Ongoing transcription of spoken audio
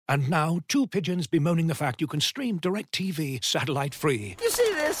And now, two pigeons bemoaning the fact you can stream DirecTV satellite-free. You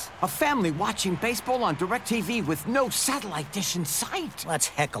see this? A family watching baseball on DirecTV with no satellite dish in sight. Let's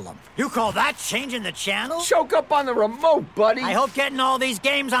heckle them. You call that changing the channel? Choke up on the remote, buddy. I hope getting all these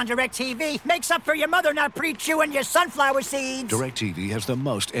games on DirecTV makes up for your mother not pre-chewing your sunflower seeds. DirecTV has the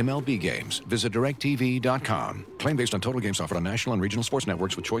most MLB games. Visit DirecTV.com. Claim based on total games offered on national and regional sports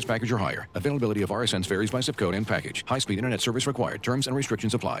networks with choice package or higher. Availability of RSNs varies by zip code and package. High-speed internet service required. Terms and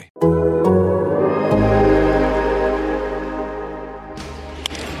restrictions apply.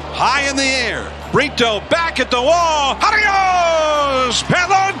 High in the air. Brito back at the wall. Adios,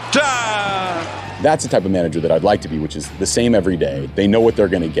 Pelota! That's the type of manager that I'd like to be, which is the same every day. They know what they're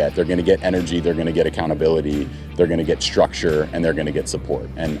going to get. They're going to get energy. They're going to get accountability. They're going to get structure, and they're going to get support.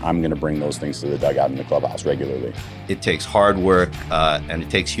 And I'm going to bring those things to the dugout in the clubhouse regularly. It takes hard work and it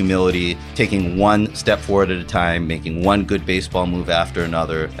takes humility, taking one step forward at a time, making one good baseball move after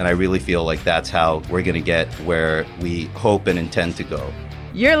another. And I really feel like that's how we're going to get where we hope and intend to go.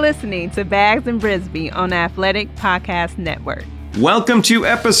 You're listening to Bags and Brisbee on the Athletic Podcast Network. Welcome to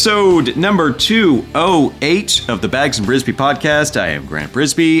episode number 208 of the Bags and Brisbee podcast. I am Grant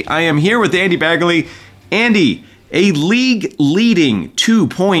Brisbee. I am here with Andy Baggerly. Andy, a league-leading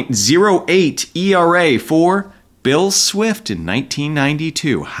 2.08 ERA for Bill Swift in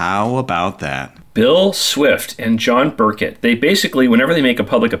 1992. How about that? Bill Swift and John Burkett, they basically, whenever they make a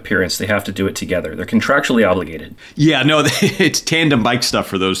public appearance, they have to do it together. They're contractually obligated. Yeah, no, it's tandem bike stuff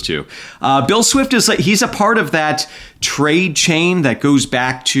for those two. Bill Swift he's a part of that trade chain that goes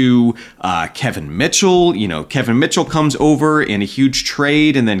back to Kevin Mitchell. You know, Kevin Mitchell comes over in a huge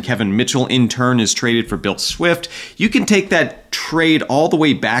trade, and then Kevin Mitchell in turn is traded for Bill Swift. You can take that trade all the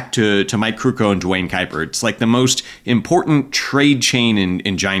way back to Mike Krukow and Dwayne Kuiper. It's like the most important trade chain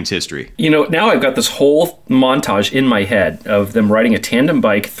in Giants history. You know, now I've got this whole montage in my head of them riding a tandem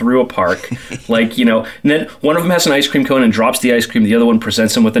bike through a park, like, you know, and then one of them has an ice cream cone and drops the ice cream. The other one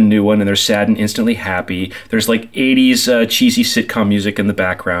presents them with a new one, and they're sad and instantly happy. There's like 80s cheesy sitcom music in the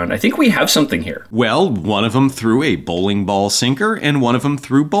background. I think we have something here. Well, one of them threw a bowling ball sinker, and one of them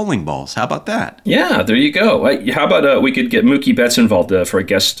threw bowling balls. How about that? Yeah, there you go. How about we could get Mookie Betts involved for a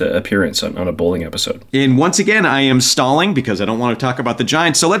guest appearance on a bowling episode. And once again, I am stalling because I don't want to talk about the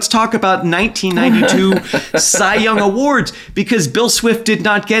Giants. So let's talk about 1992 Cy Young Awards, because Bill Swift led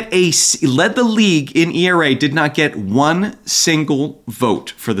the league in ERA, did not get one single vote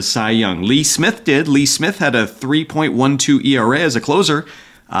for the Cy Young. Lee Smith did. Lee Smith had a 3.12 ERA as a closer.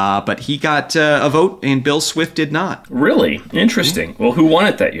 But he got a vote, and Bill Swift did not. Really? Interesting. Well, who won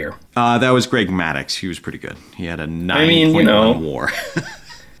it that year? That was Greg Maddux. He was pretty good. He had a 9.1 WAR.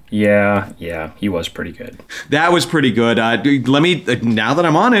 Yeah, he was pretty good. That was pretty good. Now that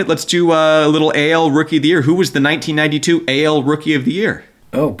I'm on it, let's do a little AL Rookie of the Year. Who was the 1992 AL Rookie of the Year?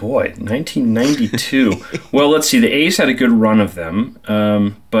 Oh, boy, 1992. Well, let's see. The A's had a good run of them,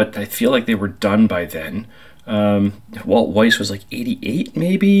 but I feel like they were done by then. Walt Weiss was like 88,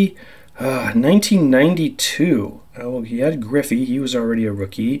 maybe? 1992. Oh, he had Griffey. He was already a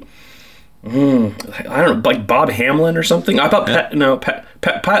rookie. I don't know, like Bob Hamlin or something? I thought Pat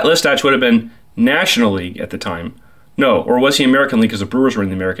Listach would have been National League at the time. No, or was he American League because the Brewers were in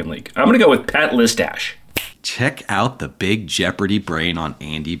the American League? I'm going to go with Pat Listach. Check out the big Jeopardy brain on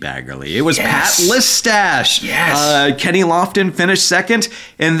Andy Baggerly. It was Pat Listach. Yes. Kenny Lofton finished second,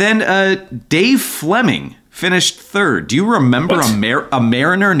 and then Dave Fleming finished third. Do you remember a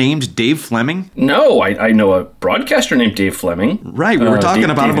Mariner named Dave Fleming? No, I know a broadcaster named Dave Fleming. Right, we were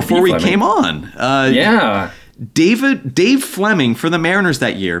talking about him before we came on. Yeah. Dave Fleming for the Mariners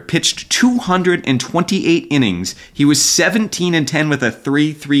that year pitched 228 innings. He was 17-10 with a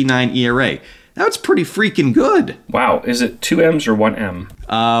 3.39 ERA. That's pretty freaking good. Wow. Is it 2 M's or 1 M?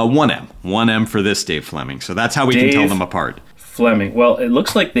 1 M. 1 M for this Dave Fleming. So that's how we can tell them apart. Fleming. Well, it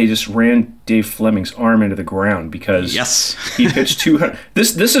looks like they just ran Dave Fleming's arm into the ground because he pitched 200.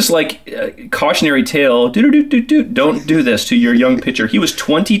 This is like a cautionary tale. Don't do this to your young pitcher. He was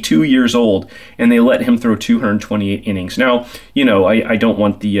 22 years old, and they let him throw 228 innings. Now, you know, I don't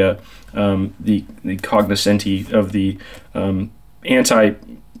want the cognoscenti of the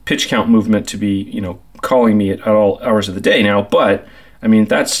anti-pitch count movement to be, you know, calling me at all hours of the day now, but I mean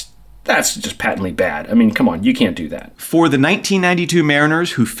that's just patently bad. I mean, come on, you can't do that. For the 1992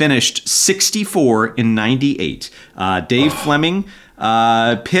 Mariners, who finished 64 in 98, Dave Fleming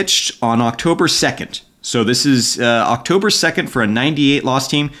pitched on October 2nd. So this is October 2nd for a 98 loss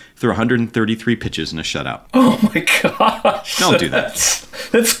team through 133 pitches in a shutout. Oh my gosh. Don't do that.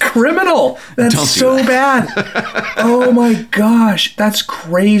 That's criminal. That's so bad. Oh my gosh. That's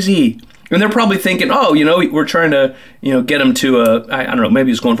crazy. And they're probably thinking, oh, we're trying to, get him to I don't know,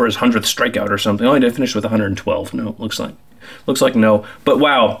 maybe he's going for his 100th strikeout or something. Oh, he did finish with 112. No, looks like no. But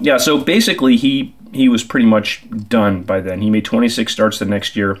wow, yeah. So basically, he was pretty much done by then. He made 26 starts the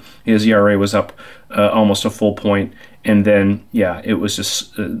next year. His ERA was up almost a full point, and then it was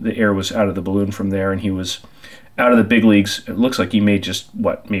just the air was out of the balloon from there, and he was out of the big leagues. It looks like he made just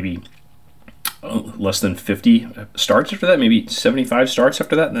maybe less than 50 starts after that, maybe 75 starts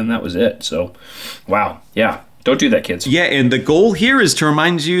after that, and then that was it. So, wow, yeah. Don't do that, kids. Yeah, and the goal here is to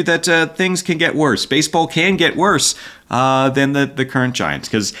remind you that things can get worse. Baseball can get worse than the current Giants,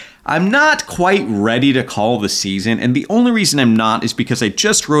 because I'm not quite ready to call the season, and the only reason I'm not is because I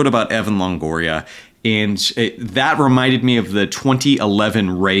just wrote about Evan Longoria, and that reminded me of the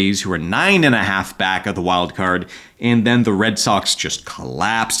 2011 Rays, who were 9.5 back of the wild card, and then the Red Sox just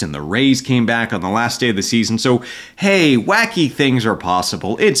collapsed, and the Rays came back on the last day of the season. So, hey, wacky things are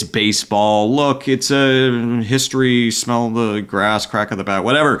possible. It's baseball. Look, it's a history, smell the grass, crack of the bat,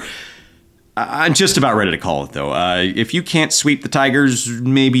 whatever. I'm just about ready to call it, though. If you can't sweep the Tigers,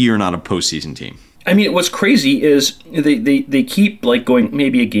 maybe you're not a postseason team. I mean, what's crazy is they keep going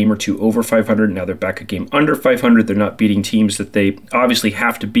maybe a game or two over 500. Now they're back a game under 500. They're not beating teams that they obviously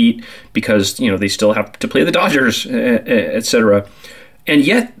have to beat because, they still have to play the Dodgers, etc. And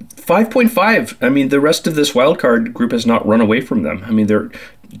yet 5.5. I mean, the rest of this wild card group has not run away from them. I mean, the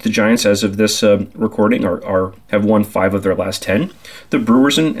Giants, as of this recording, have won 5 of their last 10. The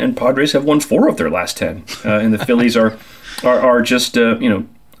Brewers and Padres have won 4 of their last 10, and the Phillies are just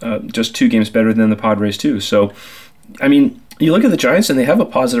just 2 games better than the Padres too. So, I mean, you look at the Giants and they have a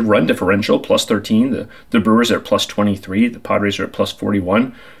positive run differential, plus 13. The Brewers are at plus 23. The Padres are at plus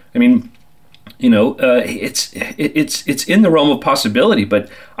 41. I mean, it's in the realm of possibility,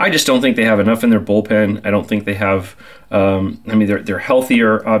 but I just don't think they have enough in their bullpen. I don't think they have. They're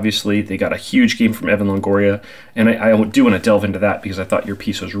healthier. Obviously, they got a huge game from Evan Longoria, and I do want to delve into that because I thought your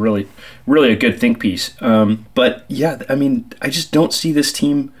piece was really, really a good think piece. But yeah, I mean, I just don't see this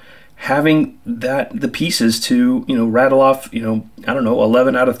team having the pieces to rattle off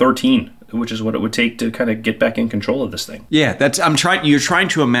 11 out of 13, which is what it would take to kind of get back in control of this thing. Yeah, you're trying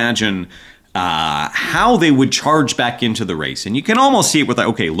to imagine how they would charge back into the race. And you can almost see it with,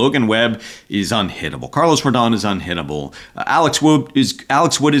 Logan Webb is unhittable. Carlos Rodon is unhittable. Alex Wood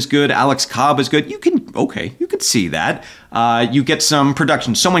is good. Alex Cobb is good. You can see that. You get some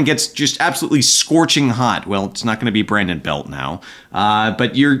production. Someone gets just absolutely scorching hot. Well, it's not going to be Brandon Belt now.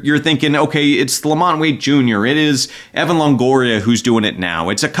 But you're thinking, it's Lamont Wade Jr. It is Evan Longoria who's doing it now.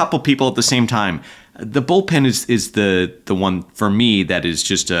 It's a couple people at the same time. The bullpen is the one for me that is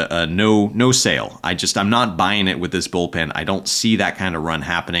just a no sale. I'm not buying it with this bullpen. I don't see that kind of run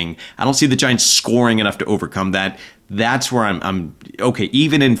happening. I don't see the Giants scoring enough to overcome that. That's where I'm okay.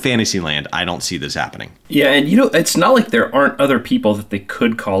 Even in Fantasyland, I don't see this happening. Yeah, and it's not like there aren't other people that they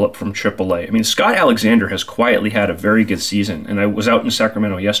could call up from AAA. I mean, Scott Alexander has quietly had a very good season, and I was out in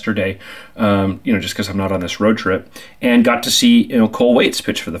Sacramento yesterday, just because I'm not on this road trip, and got to see Cole Waits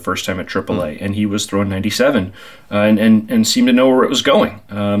pitch for the first time at AAA, and he was throwing 97, and seemed to know where it was going.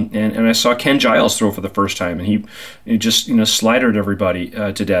 And I saw Ken Giles throw for the first time, and he just slidered everybody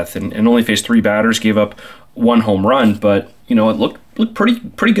to death, and only faced 3 batters, gave up 1 home run, but it looked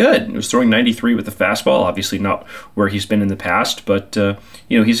pretty good. He was throwing 93 with the fastball, obviously not where he's been in the past, but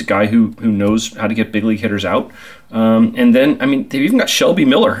he's a guy who knows how to get big league hitters out. And then, they've even got Shelby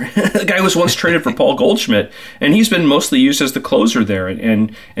Miller, the guy who was once traded for Paul Goldschmidt, and he's been mostly used as the closer there,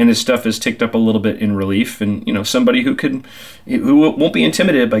 and his stuff has ticked up a little bit in relief, and somebody who won't be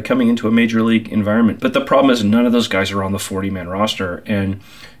intimidated by coming into a major league environment. But the problem is none of those guys are on the 40-man roster, and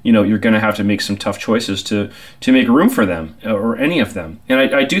you're going to have to make some tough choices to make room for them, or any of them. And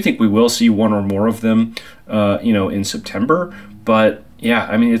I do think we will see one or more of them, in September. But yeah,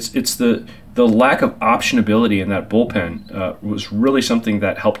 it's the lack of optionability in that bullpen was really something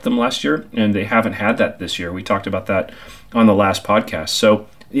that helped them last year, and they haven't had that this year. We talked about that on the last podcast. So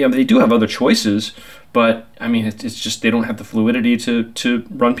yeah, they do have other choices, but it's just they don't have the fluidity to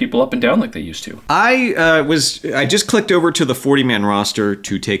run people up and down like they used to. I just clicked over to the 40-man roster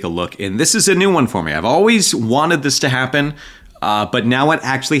to take a look, and this is a new one for me. I've always wanted this to happen, but now it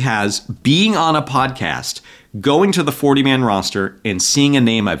actually has. Being on a podcast, going to the 40-man roster, and seeing a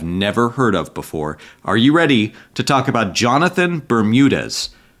name I've never heard of before. Are you ready to talk about Jonathan Bermudez?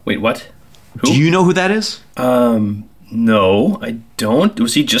 Wait, what? Who? Do you know who that is? No, I don't.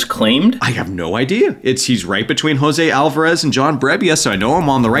 Was he just claimed? I have no idea. He's right between Jose Alvarez and John Brebbia, so I know I'm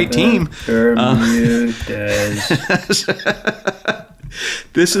on the right team. Bermudez.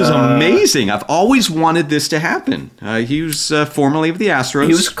 This is amazing. I've always wanted this to happen. He was formerly of the Astros.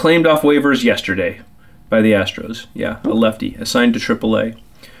 He was claimed off waivers yesterday by the Astros. Yeah, a lefty assigned to AAA.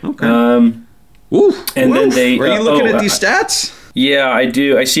 Okay. Then they... Are you looking at these stats? Yeah, I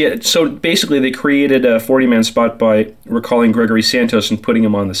do. I see it. So basically, they created a 40-man spot by recalling Gregory Santos and putting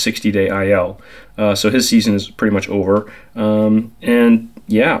him on the 60-day IL. So his season is pretty much over. And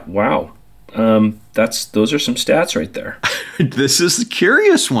yeah, wow. Those are some stats right there. This is the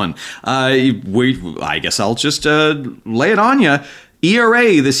curious one. I guess I'll just lay it on you.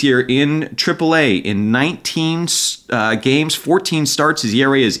 ERA this year in AAA in 19 games, 14 starts. His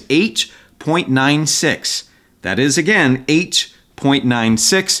ERA is 8.96. That is, again,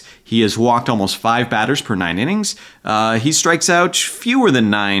 8.96. He has walked almost 5 batters per 9 innings. He strikes out fewer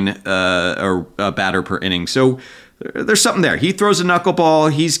than 9 or a batter per inning. So there's something there. He throws a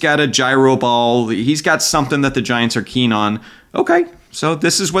knuckleball. He's got a gyro ball. He's got something that the Giants are keen on. Okay, so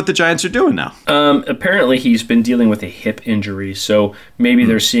this is what the Giants are doing now. Apparently, he's been dealing with a hip injury, so maybe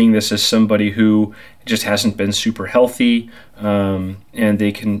they're seeing this as somebody who just hasn't been super healthy, and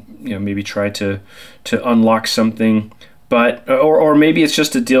they can maybe try to unlock something. But or maybe it's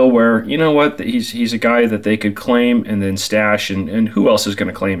just a deal where, you know what, he's a guy that they could claim and then stash, and who else is going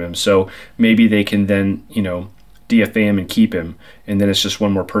to claim him? So maybe they can then, DFA him and keep him, and then it's just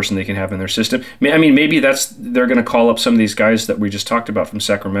one more person they can have in their system. I mean, maybe they're going to call up some of these guys that we just talked about from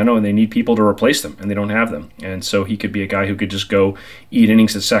Sacramento, and they need people to replace them, and they don't have them. And so he could be a guy who could just go eat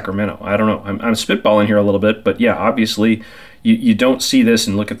innings at Sacramento. I don't know. I'm spitballing here a little bit, but yeah, obviously you don't see this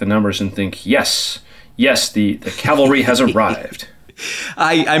and look at the numbers and think, yes, the cavalry has arrived.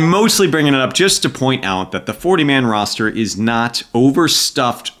 I'm mostly bringing it up just to point out that the 40-man roster is not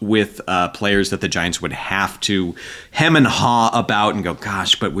overstuffed with players that the Giants would have to hem and haw about and go,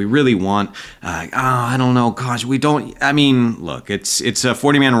 gosh, but we really want, I don't know, gosh, we don't. I mean, look, it's a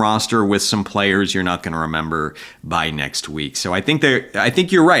 40-man roster with some players you're not going to remember by next week. So I think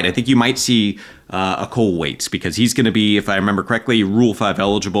you're right. I think you might see a Cole Waits, because he's going to be, if I remember correctly, Rule 5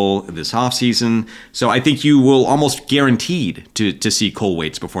 eligible this offseason. So I think you will almost guaranteed to see Cole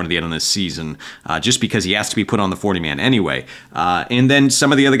Waits before the end of this season, just because he has to be put on the 40-man anyway. And then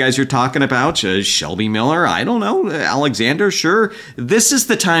some of the other guys you're talking about, Shelby Miller, I don't know, Alexander, sure. This is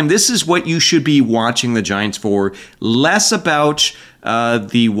the time, this is what you should be watching the Giants for. Less about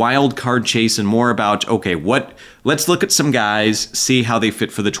the wild card chase and more about, okay, let's look at some guys, see how they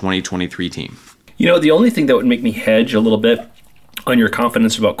fit for the 2023 team. The only thing that would make me hedge a little bit on your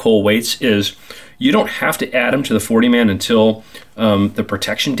confidence about Cole Waits is you don't have to add him to the 40-man until the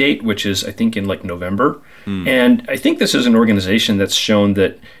protection date, which is, I think, in like November. And I think this is an organization that's shown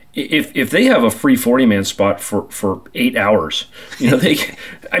that if they have a free 40-man spot for 8 hours,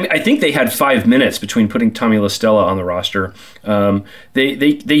 I think they had 5 minutes between putting Tommy La Stella on the roster.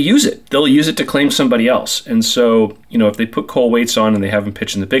 They use it. They'll use it to claim somebody else. And so, if they put Cole Waits on and they have him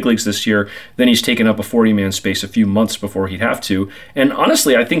pitch in the big leagues this year, then he's taken up a 40-man space a few months before he'd have to. And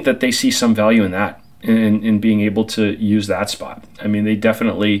honestly, I think that they see some value in that, in being able to use that spot. I mean, they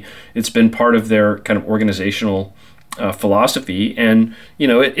definitely, it's been part of their kind of organizational philosophy, and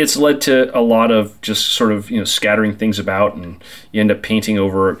it's led to a lot of just sort of scattering things about, and you end up painting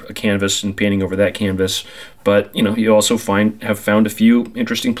over a canvas and painting over that canvas. But you also have found a few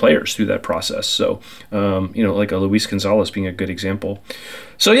interesting players through that process. So like a Luis Gonzalez being a good example.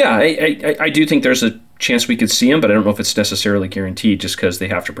 So yeah, I do think there's a chance we could see him, but I don't know if it's necessarily guaranteed just because they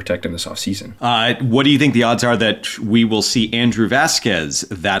have to protect him this offseason. What do you think the odds are that we will see Andrew Vasquez,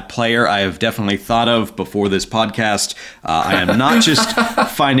 that player I have definitely thought of before this podcast? I am not just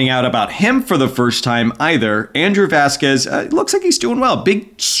finding out about him for the first time either. Andrew Vasquez looks like he's doing well.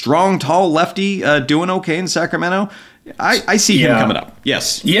 Big, strong, tall lefty, doing okay in Sacramento. I see him coming up.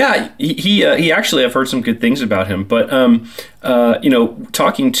 Yes. Yeah, he actually, I've heard some good things about him. But,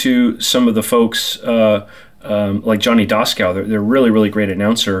 talking to some of the folks like Johnny Doskow, they're really, really great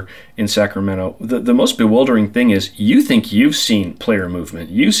announcer in Sacramento. The most bewildering thing is you think you've seen player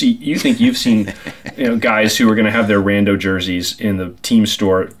movement. You think you've seen guys who are going to have their rando jerseys in the team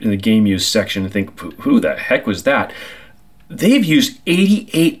store in the game use section and think, who the heck was that? They've used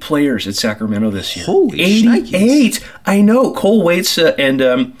 88 players at Sacramento this year. Holy 88! Shnikes. I know. Cole Waits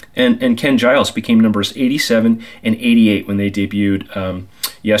and Ken Giles became numbers 87 and 88 when they debuted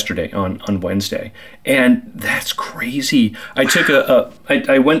yesterday on Wednesday, and that's crazy. I took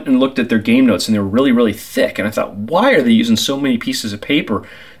I went and looked at their game notes, and they were really, really thick. And I thought, why are they using so many pieces of paper?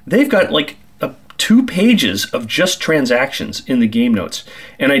 They've got like 2 pages of just transactions in the game notes.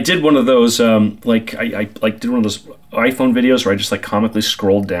 And I did one of those, I did one of those iPhone videos where I just like comically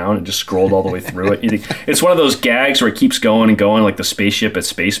scrolled down and just scrolled all the way through it. It's one of those gags where it keeps going and going, like the spaceship at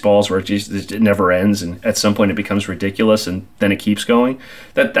Spaceballs, where it never ends, and at some point it becomes ridiculous, and then it keeps going.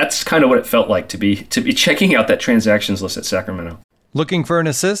 That's kind of what it felt like to be checking out that transactions list at Sacramento. Looking for an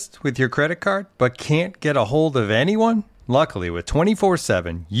assist with your credit card, but can't get a hold of anyone? Luckily, with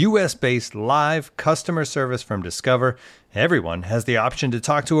 24/7 U.S.-based live customer service from Discover, everyone has the option to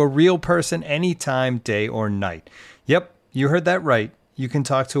talk to a real person anytime, day or night. Yep, you heard that right. You can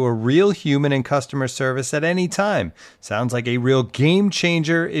talk to a real human in customer service at any time. Sounds like a real game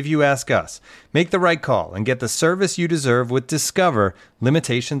changer if you ask us. Make the right call and get the service you deserve with Discover.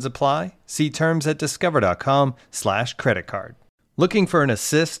 Limitations apply. See terms at discover.com/creditcard. Looking for an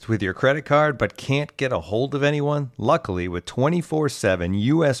assist with your credit card but can't get a hold of anyone? Luckily, with 24/7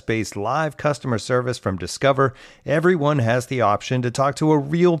 U.S.-based live customer service from Discover, everyone has the option to talk to a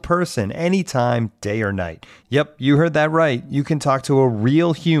real person anytime, day or night. Yep, you heard that right. You can talk to a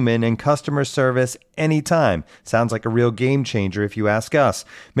real human in customer service anytime. Sounds like a real game changer if you ask us.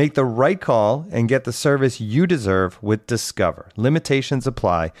 Make the right call and get the service you deserve with Discover. Limitations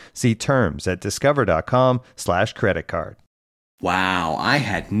apply. See terms at discover.com/creditcard. Wow, I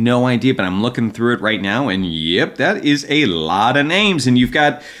had no idea, but I'm looking through it right now, and yep, that is a lot of names. And you've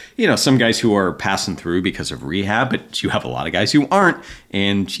got, some guys who are passing through because of rehab, but you have a lot of guys who aren't.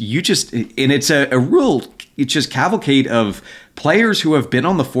 And it's a real cavalcade of players who have been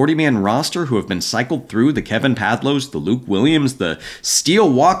on the 40-man roster, who have been cycled through, the Kevin Padlows, the Luke Williams, the Steele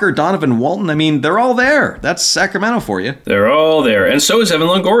Walker, Donovan Walton. I mean, they're all there. That's Sacramento for you. They're all there. And so is Evan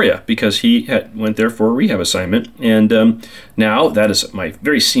Longoria, because he went there for a rehab assignment. And now that is my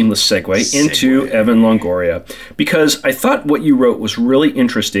very seamless segue into Evan Longoria, because I thought what you wrote was really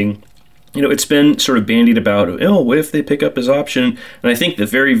interesting. It's been sort of bandied about, what if they pick up his option? And I think the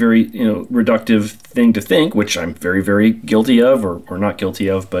very, very, reductive thing to think, which I'm very, very guilty of, or not guilty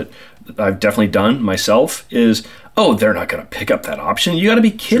of, but I've definitely done myself, is, they're not going to pick up that option. You got to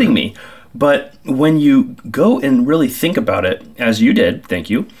be kidding me. But when you go and really think about it, as you did, thank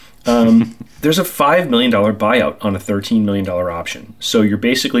you, there's a $5 million buyout on a $13 million option. So you're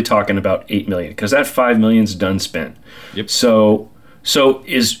basically talking about $8 million, because that $5 million's done spent. Yep. So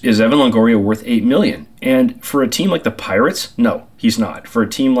is Evan Longoria worth $8 million? And for a team like the Pirates, no, he's not. For a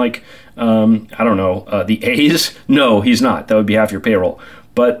team like, the A's, no, he's not. That would be half your payroll.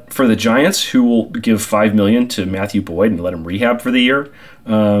 But for the Giants, who will give $5 million to Matthew Boyd and let him rehab for the year,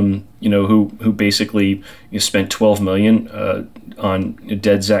 who basically spent $12 million on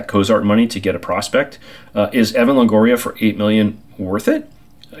dead Zach Cozart money to get a prospect, is Evan Longoria for $8 million worth it?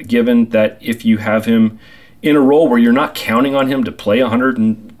 Given that if you have him in a role where you're not counting on him to play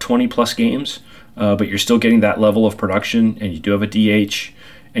 120 plus games, but you're still getting that level of production, and you do have a DH,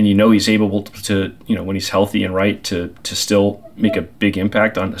 and he's able to, when he's healthy and right, to still make a big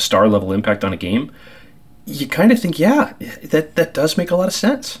impact, on a star level impact on a game, you kind of think, that does make a lot of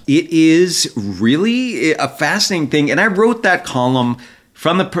sense. It is really a fascinating thing, and I wrote that column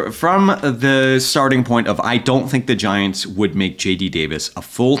from the starting point of, I don't think the Giants would make J.D. Davis a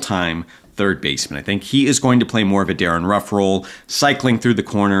full-time third baseman. I think he is going to play more of a Darren Ruff role, cycling through the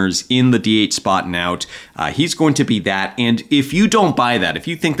corners in the DH spot and out. He's going to be that. And if you don't buy that, if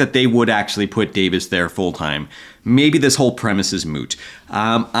you think that they would actually put Davis there full time, maybe this whole premise is moot.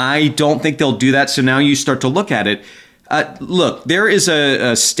 I don't think they'll do that. So now you start to look at it. Look, there is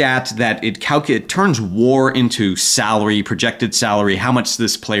a stat that it turns WAR into salary, projected salary, how much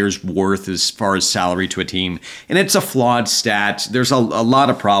this player's worth as far as salary to a team. And it's a flawed stat. There's a lot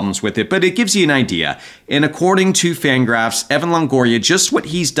of problems with it, but it gives you an idea. And according to Fangraphs, Evan Longoria, just what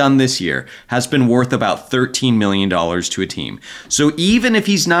he's done this year, has been worth about $13 million to a team. So even if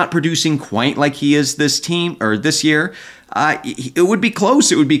he's not producing quite like he is this year, it would be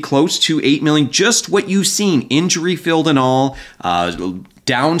close. It would be close to $8 million. Just what you've seen, injury filled and all,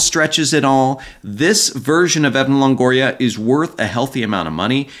 down stretches and all. This version of Evan Longoria is worth a healthy amount of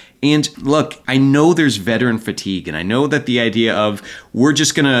money. And look, I know there's veteran fatigue, and I know that the idea of we're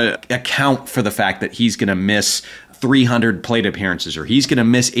just going to account for the fact that he's going to miss 300 plate appearances, or he's going to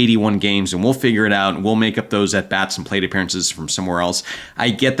miss 81 games, and we'll figure it out, and we'll make up those at-bats and plate appearances from somewhere else. I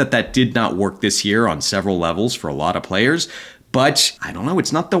get that did not work this year on several levels for a lot of players, but I don't know,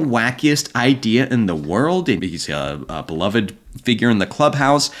 it's not the wackiest idea in the world. He's a beloved figure in the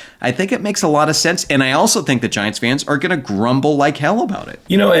clubhouse. I think it makes a lot of sense, and I also think that Giants fans are going to grumble like hell about it.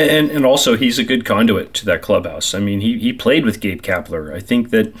 And also he's a good conduit to that clubhouse. I mean, he played with Gabe Kapler. I think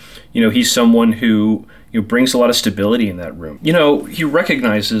that, he's someone who brings a lot of stability in that room. He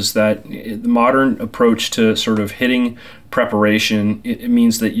recognizes that the modern approach to sort of hitting preparation, it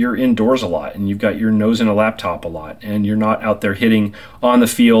means that you're indoors a lot and you've got your nose in a laptop a lot and you're not out there hitting on the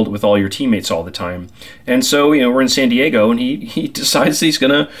field with all your teammates all the time. And so, we're in San Diego and he decides he's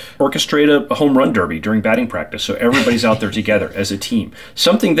going to orchestrate a home run derby during batting practice. So everybody's out there together as a team.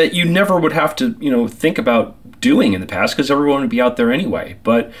 Something that you never would have to, think about doing in the past because everyone would be out there anyway.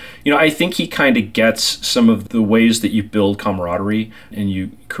 But, I think he kind of gets some of the ways that you build camaraderie and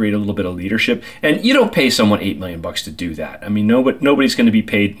you create a little bit of leadership. And you don't pay someone $8 million to do that. I mean, nobody's going to be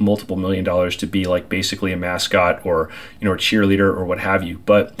paid multiple $1 million to be like basically a mascot or, a cheerleader or what have you.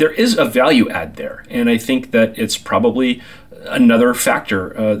 But there is a value add there. And I think that it's probably another factor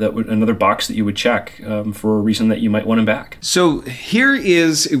another box that you would check for a reason that you might want him back. So here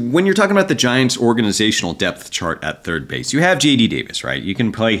is, when you're talking about the Giants' organizational depth chart at third base, you have J.D. Davis, right? You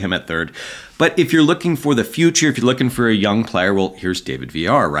can play him at third. But if you're looking for the future, if you're looking for a young player, well, here's David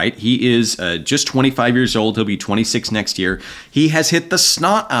Villar, right? He is just 25 years old. He'll be 26 next year. He has hit the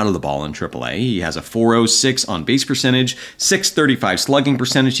snot out of the ball in AAA. He has a .406 on base percentage, .635 slugging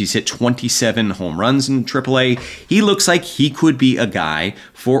percentage. He's hit 27 home runs in AAA. He looks like he could be a guy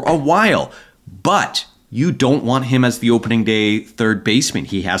for a while. But you don't want him as the opening day third baseman.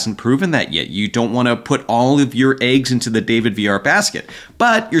 He hasn't proven that yet. You don't want to put all of your eggs into the David Villar basket.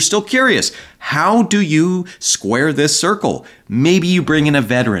 But you're still curious. How do you square this circle? Maybe you bring in a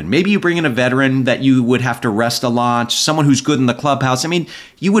veteran. Maybe you bring in a veteran that you would have to rest a lot, someone who's good in the clubhouse. I mean,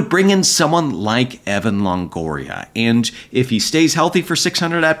 you would bring in someone like Evan Longoria. And if he stays healthy for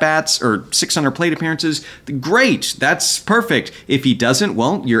 600 at-bats or 600 plate appearances, great. That's perfect. If he doesn't,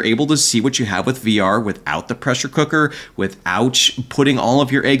 well, you're able to see what you have with Villar without the pressure cooker, without putting all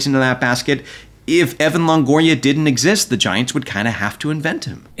of your eggs into that basket. If Evan Longoria didn't exist, the Giants would kind of have to invent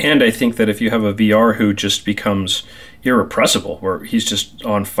him. And I think that if you have a Villar who just becomes irrepressible, where he's just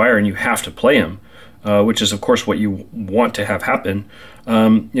on fire and you have to play him, which is, of course, what you want to have happen,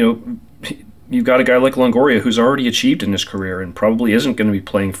 you've got a guy like Longoria who's already achieved in his career and probably isn't going to be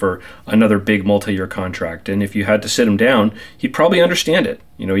playing for another big multi-year contract. And if you had to sit him down, he'd probably understand it.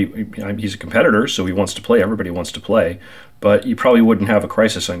 He's a competitor, so he wants to play. Everybody wants to play. But you probably wouldn't have a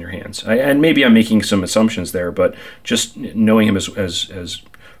crisis on your hands. And maybe I'm making some assumptions there, but just knowing him as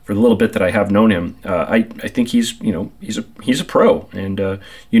for the little bit that I have known him, I think he's a pro, and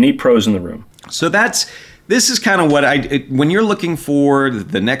you need pros in the room. So this is kind of what when you're looking for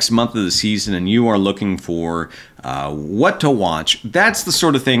the next month of the season and you are looking for what to watch, that's the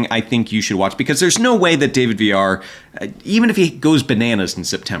sort of thing I think you should watch, because there's no way that David Villar, even if he goes bananas in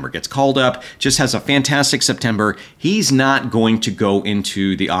September, gets called up, just has a fantastic September, he's not going to go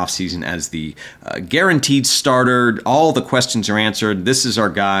into the offseason as the guaranteed starter. All the questions are answered. This is our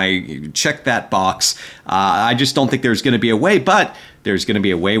guy. Check that box. I just don't think there's going to be a way, but there's going to be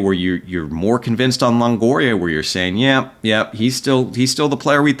a way where you're more convinced on Longoria, where you're saying, yeah, he's still the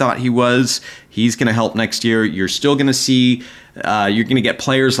player we thought he was. He's going to help next year. You're still going to see, you're going to get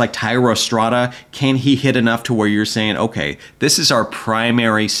players like Thairo Estrada. Can he hit enough to where you're saying, okay, this is our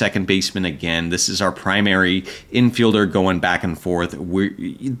primary second baseman again. This is our primary infielder going back and forth.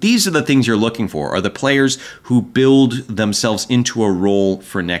 These are the things you're looking for, are the players who build themselves into a role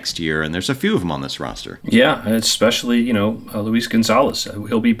for next year. And there's a few of them on this roster. Yeah, especially, Luis Gonzalez.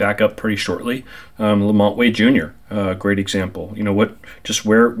 He'll be back up pretty shortly. Lamont Wade Jr., great example.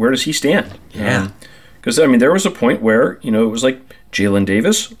 Where does he stand? Yeah. Because, there was a point where, it was like Jalen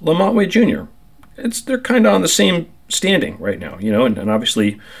Davis, Lamont Wade Jr. They're kind of on the same standing right now, and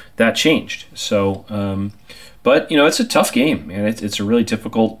obviously that changed. So, but, it's a tough game, man. It's a really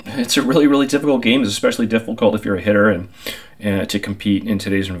difficult game. It's especially difficult if you're a hitter and to compete in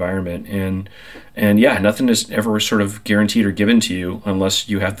today's environment. And yeah, nothing is ever sort of guaranteed or given to you unless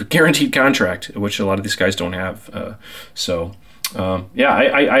you have the guaranteed contract, which a lot of these guys don't have.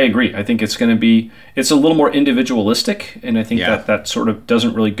 I agree. I think it's a little more individualistic, and I think that sort of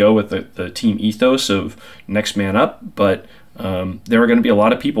doesn't really go with the team ethos of next man up, but there are going to be a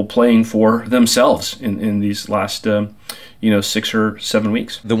lot of people playing for themselves in these last 6 or 7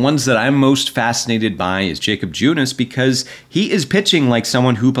 weeks. The ones that I'm most fascinated by is Jacob Junis, because he is pitching like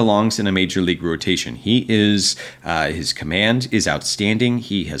someone who belongs in a major league rotation. He is, his command is outstanding.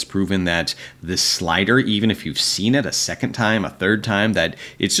 He has proven that the slider, even if you've seen it a second time, a third time, that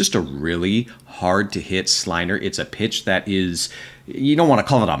it's just a really hard to hit slider. It's a pitch that is, you don't want to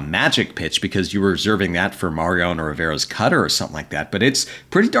call it a magic pitch because you were reserving that for Mariano Rivera's cutter or something like that, but it's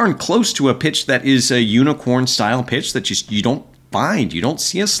pretty darn close to a pitch that is a unicorn style pitch that you don't find. You don't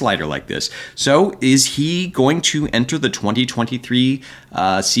see a slider like this. So is he going to enter the 2023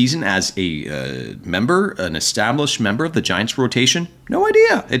 season as an established member of the Giants rotation? No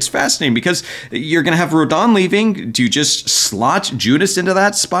idea. It's fascinating because you're going to have Rodon leaving. Do you just slot Junis into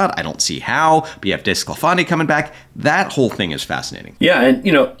that spot? I don't see how. But you have DeSclafani coming back. That whole thing is fascinating. Yeah, and,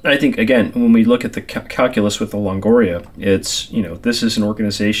 I think, again, when we look at the calculus with the Longoria, it's, this is an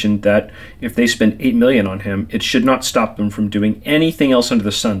organization that if they spend $8 million on him, it should not stop them from doing anything else under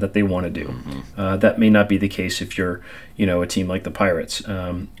the sun that they want to do. Mm-hmm. That may not be the case if you're, a team like the Pirates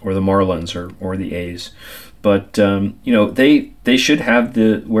or the Marlins or the A's. But, they should have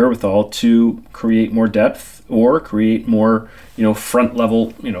the wherewithal to create more depth or create more, front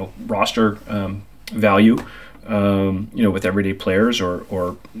level, roster value, with everyday players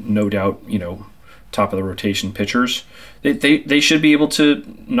or no doubt, top of the rotation pitchers. They should be able to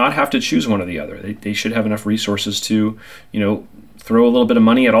not have to choose one or the other. They should have enough resources to, throw a little bit of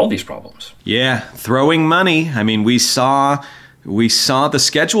money at all these problems. Yeah, throwing money. I mean, we saw the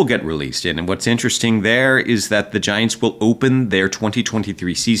schedule get released, and what's interesting there is that the Giants will open their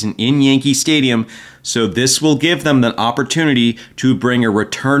 2023 season in Yankee Stadium, so this will give them the opportunity to bring a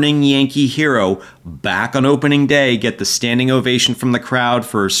returning Yankee hero back on opening day, get the standing ovation from the crowd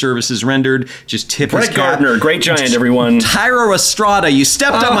for services rendered, just tip his cap. Brett Gardner, great Giant, everyone. Thairo Estrada, you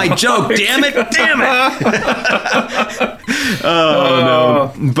stepped on my joke, damn it.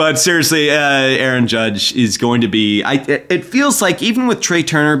 Oh, no. But seriously, Aaron Judge is going to be, it feels like even with Trey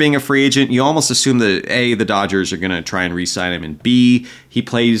Turner being a free agent, you almost assume that A, the Dodgers are going to try and re-sign him, and B, he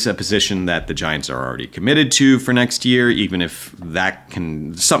plays a position that the Giants are already committed to for next year, even if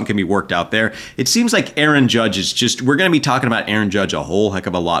something can be worked out there. It seems like Aaron Judge is just, we're going to be talking about Aaron Judge a whole heck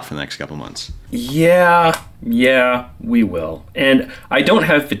of a lot for the next couple months. Yeah, we will. And I don't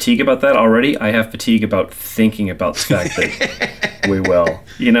have fatigue about that already. I have fatigue about thinking about the fact that we will.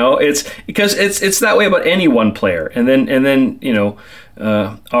 It's because it's that way about any one player. And then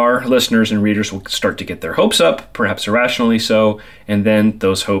our listeners and readers will start to get their hopes up, perhaps irrationally so, and then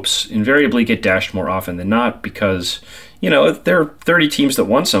those hopes invariably get dashed more often than not because, if there are 30 teams that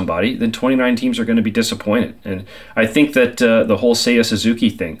want somebody, then 29 teams are going to be disappointed. And I think that the whole Seiya Suzuki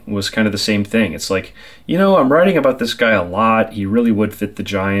thing was kind of the same thing. It's like, I'm writing about this guy a lot. He really would fit the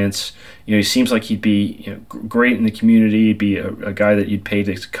Giants. He seems like he'd be great in the community. He'd be a guy that you'd pay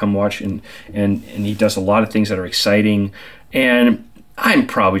to come watch, and he does a lot of things that are exciting. And I'm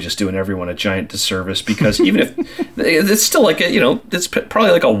probably just doing everyone a giant disservice because even if it's still like it's probably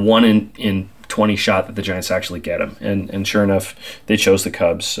like a 1 in 20 shot that the Giants actually get him, and sure enough, they chose the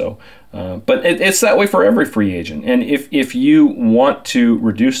Cubs. So, but it's that way for every free agent. And if you want to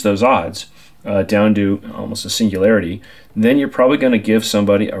reduce those odds down to almost a singularity, then you're probably going to give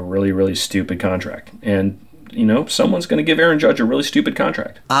somebody a really, really stupid contract. And someone's going to give Aaron Judge a really stupid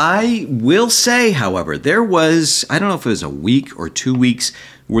contract. I will say, however, there was, I don't know if it was a week or 2 weeks,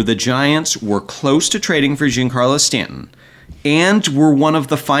 where the Giants were close to trading for Giancarlo Stanton and were one of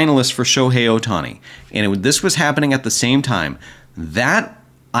the finalists for Shohei Ohtani. And this was happening at the same time. That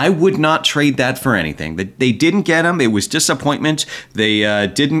I would not trade that for anything. They didn't get him. It was disappointment. They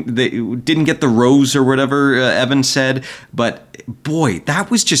didn't get the rose or whatever Evan said. But boy, that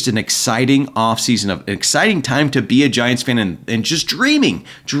was just an exciting offseason, an exciting time to be a Giants fan and just dreaming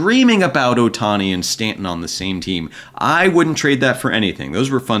about Ohtani and Stanton on the same team. I wouldn't trade that for anything. Those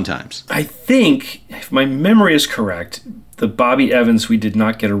were fun times. I think, if my memory is correct, the Bobby Evans "we did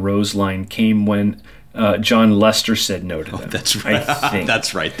not get a rose" line came when John Lester said no to them. That's right. I think.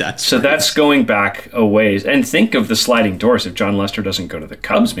 That's right. That's going back a ways. And think of the sliding doors. If John Lester doesn't go to the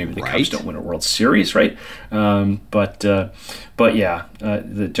Cubs, maybe the Cubs don't win a World Series, right? But yeah,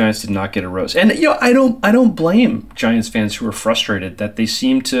 the Giants did not get a rose. And I don't blame Giants fans who are frustrated that they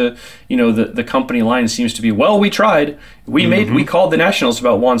seem to, the company line seems to be, well, we tried. We called the Nationals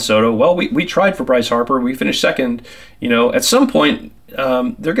about Juan Soto. Well, we tried for Bryce Harper. We finished second. At some point,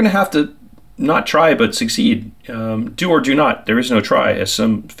 they're going to have to not try but succeed. Do or do not. There is no try, as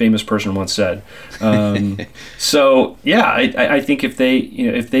some famous person once said. So yeah, I think if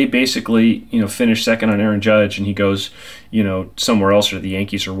they basically finish second on Aaron Judge and he goes somewhere else or the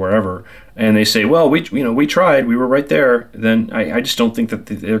Yankees or wherever, and they say, well, we tried, we were right there, then I just don't think that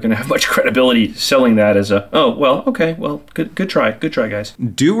they're going to have much credibility selling that as good try guys.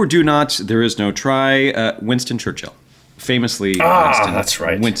 Do or do not. There is no try. Winston Churchill. Famously, that's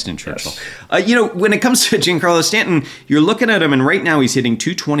right. Winston Churchill. Yes. When it comes to Giancarlo Stanton, you're looking at him, and right now he's hitting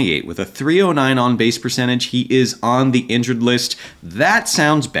 .228 with a .309 on base percentage. He is on the injured list. That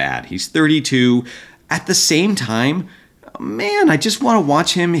sounds bad. He's 32. At the same time, man, I just want to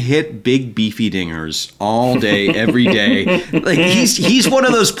watch him hit big beefy dingers all day, every day. Like he's one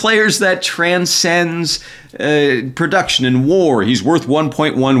of those players that transcends production in WAR. He's worth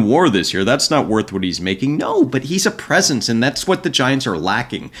 1.1 WAR this year. That's not worth what he's making. No, but he's a presence, and that's what the Giants are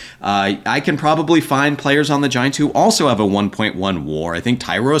lacking. I can probably find players on the Giants who also have a 1.1 WAR. I think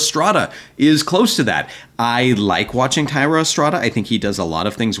Thairo Estrada is close to that. I like watching Thairo Estrada. I think he does a lot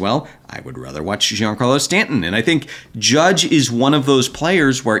of things well. I would rather watch Giancarlo Stanton. And I think Judge is one of those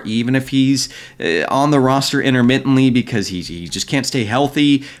players where even if he's on the roster intermittently because he just can't stay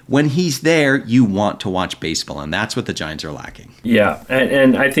healthy, when he's there, you want to watch baseball. And that's what the Giants are lacking. Yeah,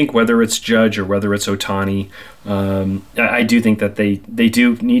 and I think whether it's Judge or whether it's Ohtani, I do think that they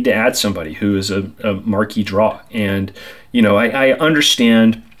do need to add somebody who is a marquee draw. And, I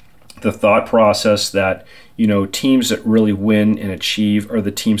understand the thought process that, teams that really win and achieve are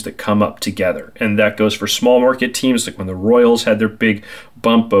the teams that come up together. And that goes for small market teams, like when the Royals had their big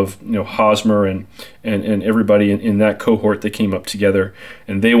bump of, Hosmer and everybody in that cohort that came up together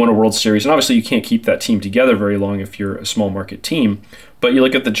and they won a World Series. And obviously you can't keep that team together very long if you're a small market team. But you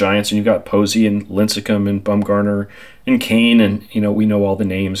look at the Giants and you've got Posey and Lincecum and Bumgarner and Kane and, we know all the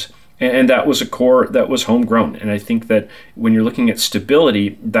names. And that was a core that was homegrown. And I think that when you're looking at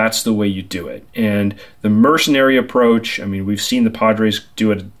stability, that's the way you do it. And the mercenary approach, we've seen the Padres do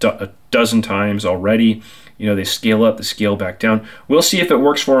it a dozen times already. They scale up, they scale back down. We'll see if it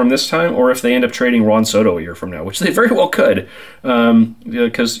works for them this time or if they end up trading Juan Soto a year from now, which they very well could,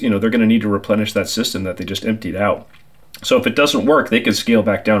 because, they're going to need to replenish that system that they just emptied out. So if it doesn't work, they could scale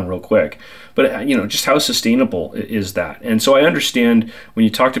back down real quick. But, just how sustainable is that? And so I understand when you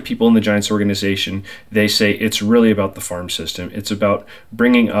talk to people in the Giants organization, they say it's really about the farm system. It's about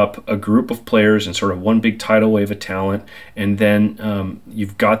bringing up a group of players and sort of one big tidal wave of talent. And then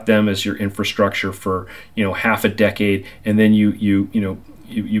you've got them as your infrastructure for, half a decade. And then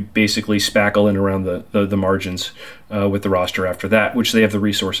you basically spackle in around the margins with the roster after that, which they have the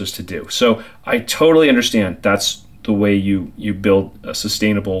resources to do. So I totally understand that's the way you build a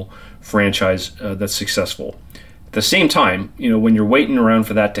sustainable franchise that's successful. At the same time, when you're waiting around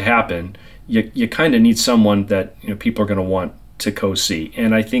for that to happen, you kind of need someone that people are going to want to co-see.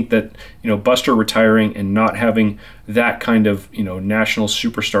 And I think that Buster retiring and not having that kind of national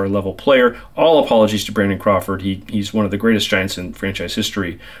superstar level player. All apologies to Brandon Crawford. He's one of the greatest Giants in franchise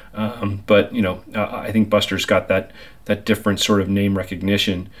history. But I think Buster's got that different sort of name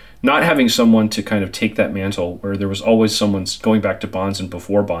recognition. Not having someone to kind of take that mantle where there was always someone going back to Bonds and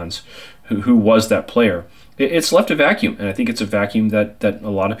before Bonds who was that player. It's left a vacuum, and I think it's a vacuum that a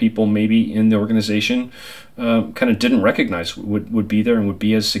lot of people maybe in the organization kind of didn't recognize would be there and would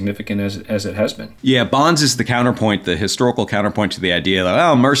be as significant as it has been. Yeah, Bonds is the counterpoint, the historical counterpoint to the idea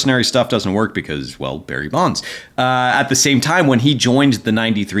that, mercenary stuff doesn't work because, Barry Bonds. At the same time, when he joined the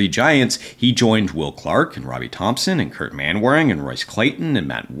 93 Giants, he joined Will Clark and Robbie Thompson and Kurt Manwaring and Royce Clayton and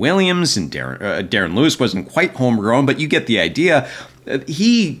Matt Williams and Darren Lewis wasn't quite homegrown, but you get the idea.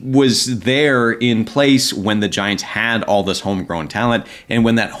 He was there in place when the Giants had all this homegrown talent, and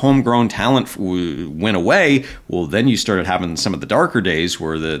when that homegrown talent went away, then you started having some of the darker days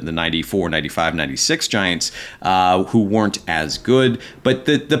where the 94, 95, 96 Giants who weren't as good. But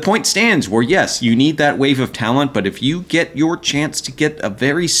the point stands where, yes, you need that wave of talent, but if you get your chance to get a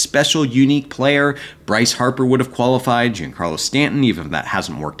very special, unique player, Bryce Harper would have qualified, Giancarlo Stanton, even if that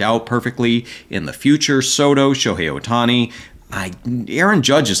hasn't worked out perfectly in the future, Soto, Shohei Ohtani, Aaron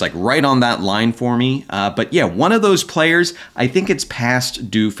Judge is right on that line for me. But yeah, one of those players, I think it's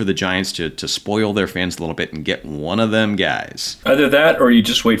past due for the Giants to spoil their fans a little bit and get one of them guys. Either that or you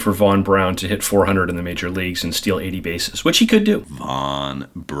just wait for Vaughn Brown to hit 400 in the major leagues and steal 80 bases, which he could do. Vaughn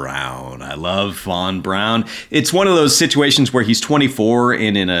Brown. I love Vaughn Brown. It's one of those situations where he's 24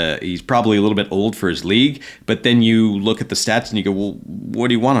 and he's probably a little bit old for his league, but then you look at the stats and you go, well, what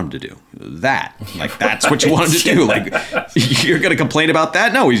do you want him to do? That. That's what you want him to do. You're going to complain about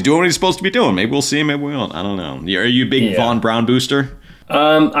that? No, he's doing what he's supposed to be doing. Maybe we'll see him, maybe we won't. I don't know. Are you a big Vaughn Brown booster?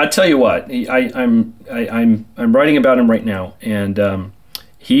 I tell you what, I'm writing about him right now, and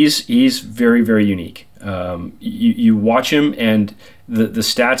he's very, very unique. You watch him, and the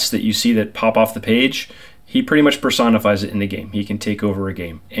stats that you see that pop off the page, he pretty much personifies it in the game. He can take over a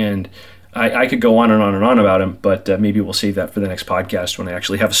game, and I could go on and on and on about him, but maybe we'll save that for the next podcast when I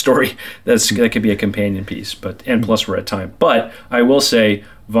actually have a story that could be a companion piece. And plus we're at time. But I will say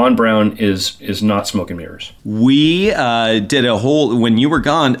Von Braun is not smoke and mirrors. We did a whole, when you were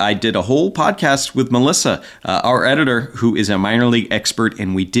gone, I did a whole podcast with Melissa, our editor, who is a minor league expert,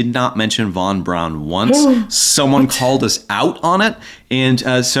 and we did not mention Von Braun once. Someone called us out on it, and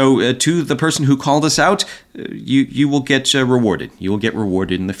so to the person who called us out, you will get rewarded. You will get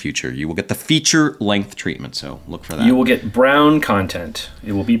rewarded in the future. You will get the feature-length treatment, so look for that. You will get Brown content.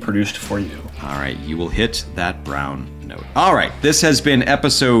 It will be produced for you. All right, you will hit that Brown note. All right, this has been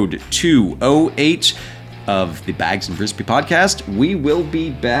episode 208 of the Bags and Frisbee podcast. We will be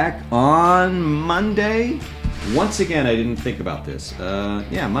back on Monday. Once again, I didn't think about this.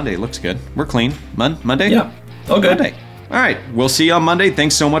 Yeah, Monday looks good. We're clean. Monday? Yeah. Oh, good. Monday. All right, we'll see you on Monday.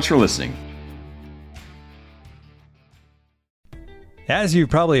 Thanks so much for listening. As you've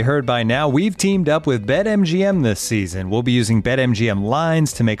probably heard by now, we've teamed up with BetMGM this season. We'll be using BetMGM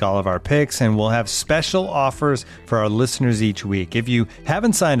lines to make all of our picks, and we'll have special offers for our listeners each week. If you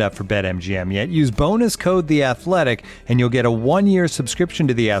haven't signed up for BetMGM yet, use bonus code The Athletic, and you'll get a 1-year subscription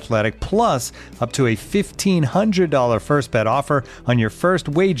to The Athletic, plus up to a $1,500 first bet offer on your first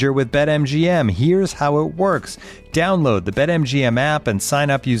wager with BetMGM. Here's how it works. Download the BetMGM app and sign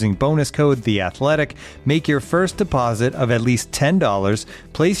up using bonus code The Athletic. Make your first deposit of at least $10.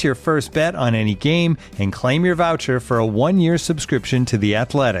 Place your first bet on any game and claim your voucher for a 1-year subscription to The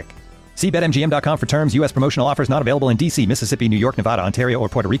Athletic. See BetMGM.com for terms. U.S. promotional offers not available in D.C., Mississippi, New York, Nevada, Ontario, or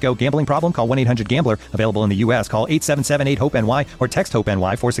Puerto Rico. Gambling problem? Call 1-800-GAMBLER. Available in the U.S. Call 877-8-HOPE-NY or text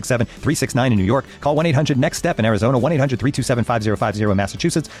HOPE-NY 467-369 in New York. Call 1-800-NEXT-STEP in Arizona. 1-800-327-5050 in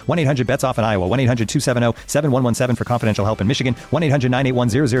Massachusetts. 1-800-BETS-OFF in Iowa. 1-800-270-7117 for confidential help in Michigan.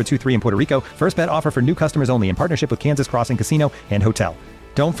 1-800-981-0023 in Puerto Rico. First bet offer for new customers only in partnership with Kansas Crossing Casino and Hotel.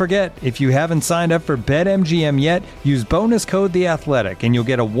 Don't forget, if you haven't signed up for BetMGM yet, use bonus code The Athletic, and you'll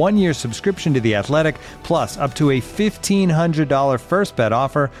get a 1-year subscription to The Athletic, plus up to a $1,500 first bet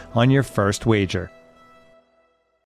offer on your first wager.